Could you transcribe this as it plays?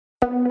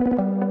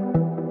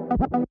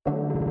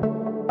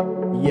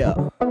Yeah,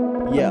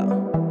 yeah.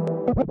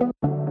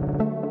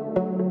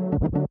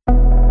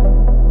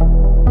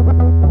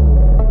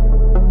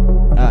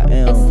 I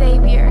am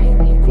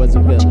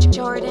Quezzavelli.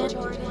 Jordan.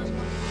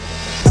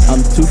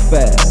 I'm too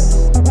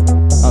fast,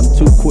 I'm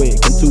too quick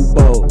and too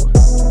bold.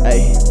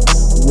 Ayy,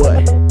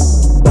 what?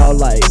 Ball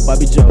like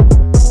Bobby Joe.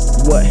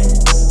 What?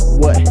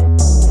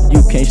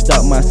 You can't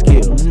stop my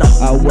skill. No,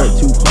 I work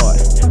too hard,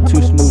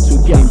 too smooth,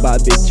 too clean,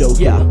 Bobby Joe.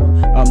 Yeah,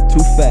 I'm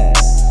too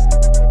fast,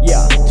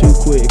 yeah, too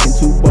quick and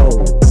too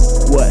bold.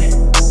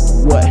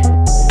 What?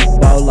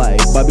 Ball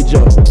like Bobby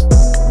Joe.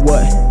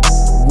 What?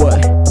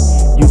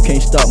 You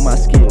can't stop my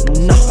skill.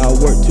 No, I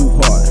work too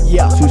hard,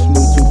 yeah, too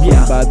smooth, too clean,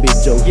 Bobby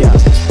Joe. Yeah,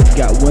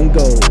 got one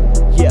goal,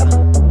 yeah,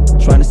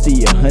 trying to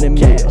see 100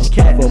 mil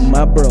for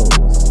my bros.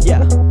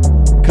 Yeah,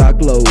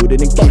 cock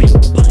loaded and kill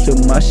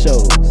to my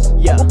shows.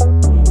 Yeah,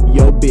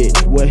 yo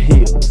bitch, what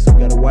heels?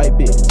 Got a white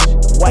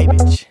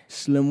bitch,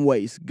 slim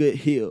waist, good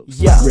heels.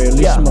 Yeah,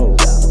 rarely smoke,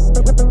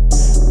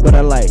 but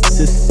I like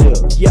to sip.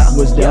 Yeah,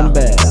 was down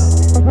bad,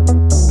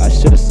 I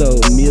should've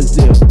sold me a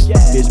zip.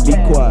 Bitch, be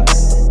quiet,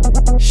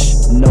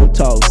 shh, no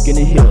talk,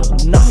 skinny hill.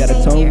 Got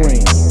a tongue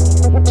ring,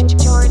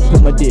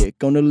 put my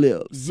dick on the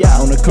lips.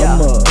 On the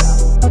come up,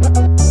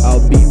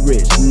 I'll be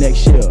rich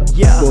next year.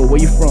 Boy, where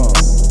you from?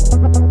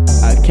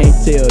 I can't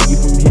tell you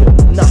from here.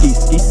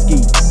 Ski.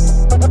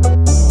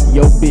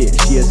 Yo bitch,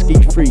 she a ski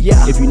free.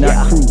 If you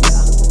not cool,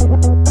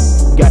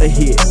 gotta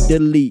hit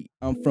delete.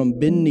 I'm from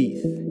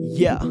beneath.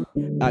 Yeah,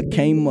 I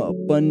came up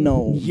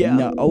unknown.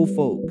 Now old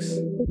folks,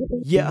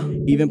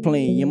 even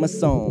playing in my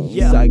songs.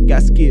 I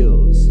got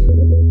skills,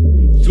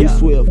 too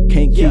swift,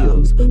 can't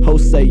kill.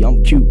 Hoes say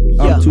I'm cute,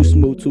 I'm too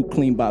smooth, too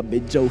clean,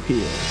 Bobby Joe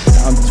Hill.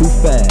 I'm too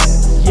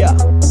fast,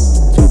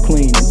 too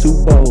clean and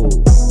too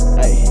bold.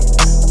 Ay,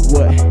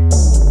 what?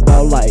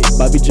 Ball like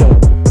Bobby Joe.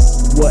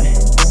 What?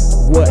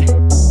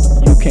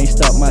 You can't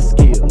stop my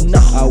skill.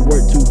 I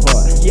work too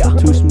hard,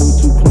 too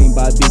smooth, too clean,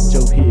 Bobby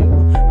Joe Hill.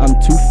 I'm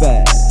too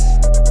fast,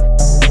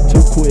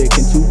 too quick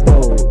and too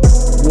bold.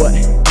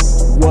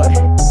 What?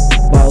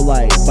 Ball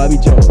like Bobby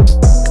Joe.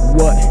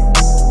 What?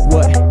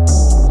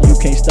 You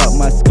can't stop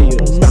my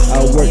skills.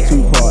 I work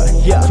too hard,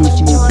 too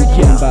smooth, too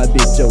clean, Bobby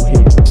Joe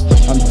Hill.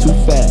 I'm too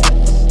fast,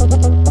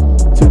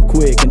 too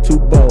quick and too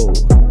bold.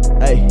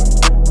 Ay,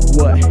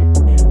 what?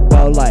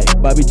 Ball like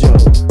Bobby Joe.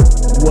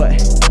 What?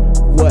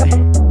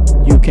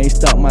 You can't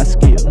stop my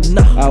skills.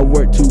 I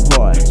work too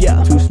hard,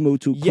 too smooth,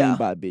 too clean,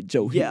 Bobby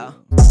Joe Hill.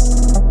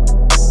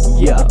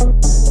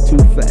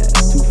 Too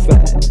fast.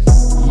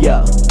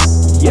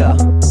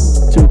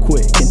 Too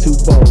quick and too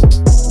bold.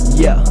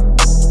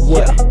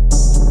 What?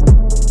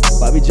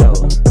 Bobby Joe.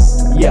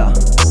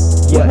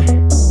 What?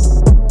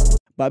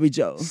 Bobby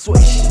Joe.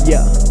 Swish.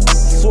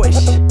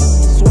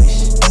 Swish.